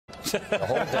The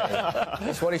whole day.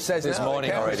 That's what he says this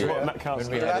morning already. When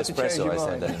we had espresso, I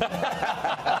said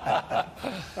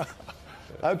that.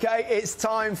 OK, it's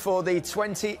time for the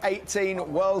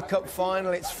 2018 World Cup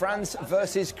final. It's France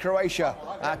versus Croatia.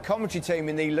 Our commentary team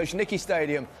in the Luzhniki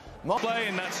Stadium. Play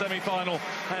in that semi-final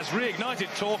has reignited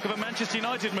talk of a Manchester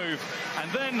United move.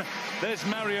 And then there's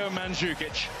Mario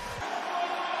Mandzukic.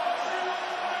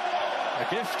 A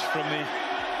gift from the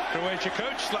Croatia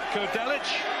coach, Zlatko Dalic.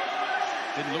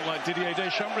 Didn't look like Didier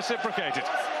Deschamps reciprocated.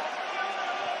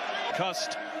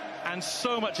 Cussed and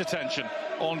so much attention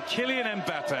on Kylian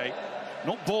Mbappe,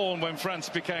 not born when France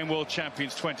became world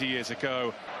champions 20 years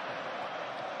ago.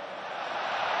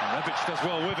 And Rebic does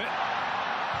well with it.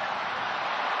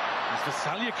 As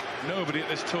Vasaljuk, nobody at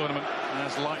this tournament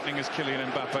as lightning as Kylian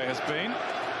Mbappe has been.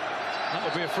 That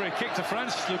will be a free kick to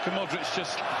France. Luka Modric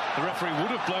the referee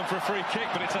would have blown for a free kick,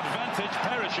 but it's advantage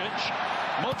Perisic.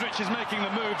 Modric is making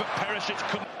the move, but Perisic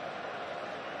couldn't.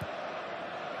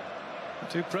 The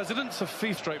two presidents of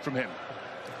FIFA straight from him.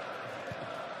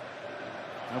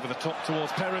 Over the top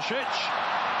towards Perisic.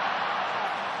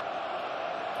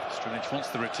 Strinic wants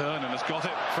the return and has got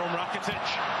it from Rakitic.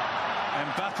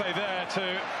 Mbappe there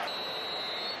too.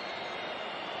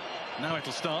 Now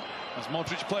it'll start as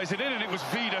Modric plays it in, and it was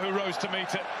Vida who rose to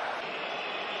meet it.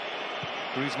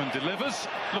 Griezmann delivers,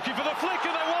 looking for the flick,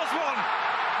 and there was one!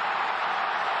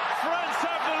 France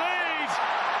have the lead!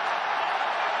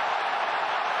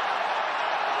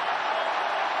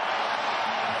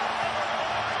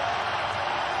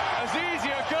 As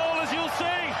easy a goal as you'll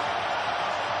see.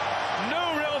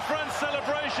 No real France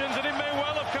celebrations, and it may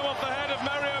well have come off the head of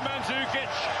Mario Mandzukic.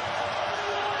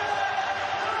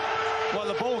 Well,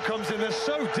 the ball comes in there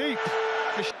so deep.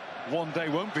 One day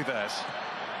won't be theirs.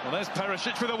 Well, there's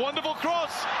Perisic with a wonderful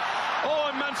cross. Oh,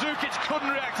 and Mandzukic couldn't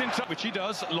react in time. Which he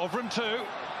does. Lovren too.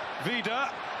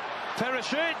 Vida.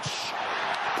 Perisic.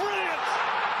 Brilliant!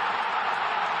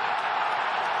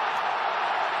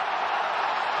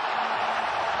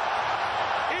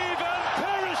 Ivan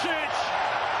Perisic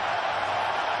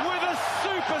with a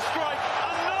super strike.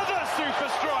 Another super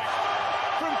strike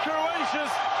from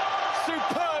Croatia's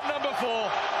superb number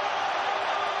 4.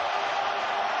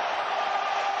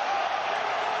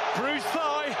 Bruised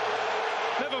thigh.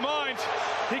 Never mind.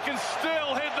 He can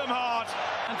still hit them hard.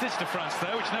 Advantage to France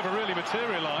there, which never really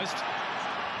materialised.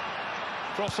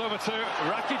 Crossover to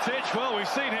Rakitic. Well, we've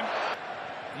seen him.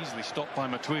 Easily stopped by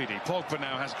Matuidi. Pogba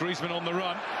now has Griezmann on the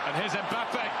run. And here's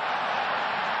Mbappe.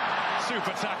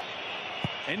 Super tackle.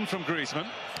 In from Griezmann.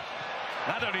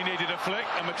 That only needed a flick,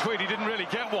 and Matuidi didn't really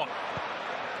get one.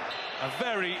 A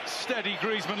very steady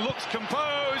Griezmann, looks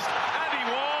composed, and he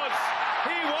was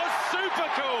super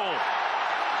cool.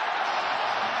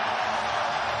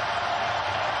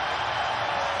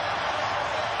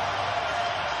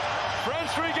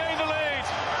 France regain the lead.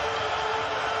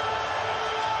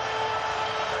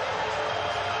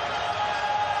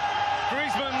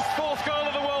 Griezmann's 4th goal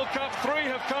of the World Cup, 3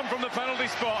 have come from the penalty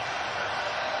spot.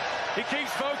 He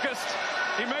keeps focused,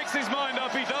 he makes his mind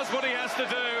up, he does what he has to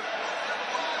do.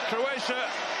 Croatia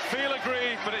feel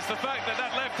aggrieved, but it's the fact that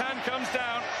that left hand comes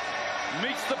down,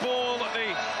 meets the ball at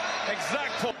the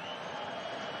exact point.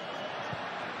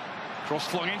 Cross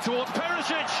flung in towards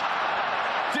Perisic.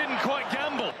 Didn't quite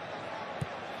gamble.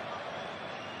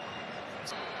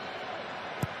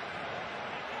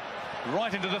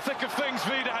 Right into the thick of things.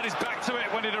 Vida had his back to it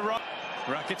when it arrived.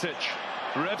 Rakitic,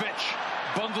 Rebic,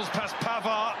 bundles past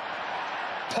Pavard.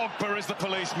 Pogba is the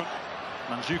policeman.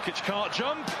 Mandzukic can't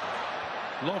jump.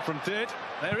 Lovren did.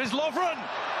 There is Lovren.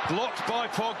 Blocked by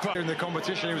Pogba. In the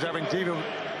competition, he was having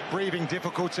breathing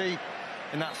difficulty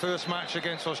in that first match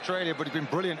against Australia, but he's been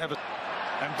brilliant ever.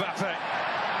 Mbappe.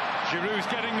 Giroud's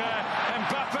getting there.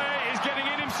 Mbappe is getting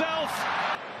in himself.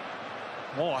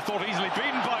 Oh, I thought easily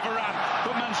beaten by Varane,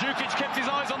 but Mandzukic kept his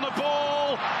eyes on the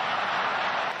ball.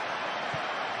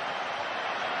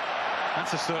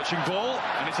 That's a searching ball,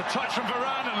 and it's a touch from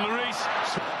Varane and Lloris,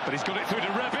 but he's got it through to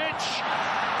Rebic.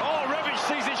 Oh, Rebic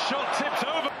sees his shot tipped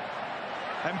over.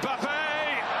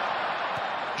 Mbappe,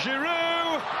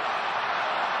 Giroud,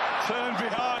 turned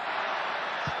behind.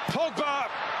 Pogba,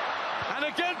 and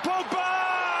again Pogba!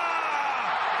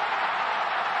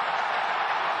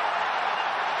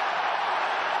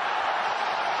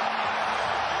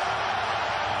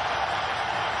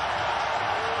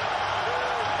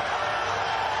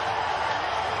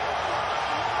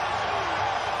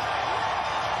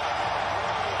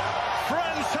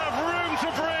 France have room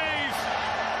to breathe.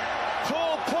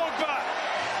 Paul Pogba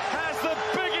has the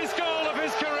biggest goal of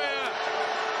his career.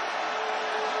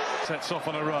 Sets off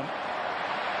on a run.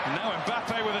 And now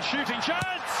Mbappe with a shooting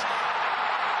chance.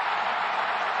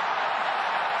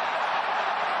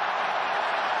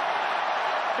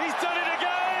 He's done it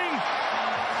again!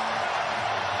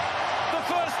 The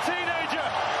first teenager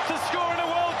to score in a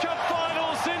World Cup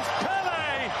final since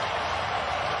Pelé!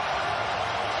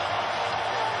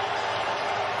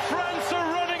 France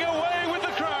are running away with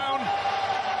the crown.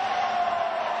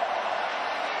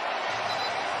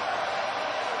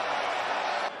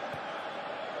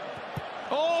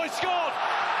 Oh, he scored!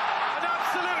 An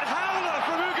absolute howler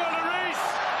from Hugo Lloris.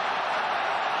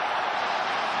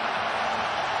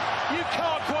 You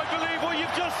can't quite believe what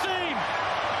you've just seen.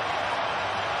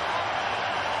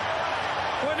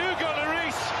 When Hugo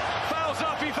Lloris fouls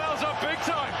up, he fouls up big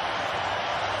time.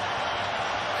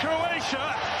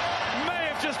 Croatia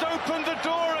may have just opened the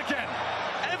door again,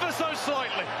 ever so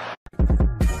slightly.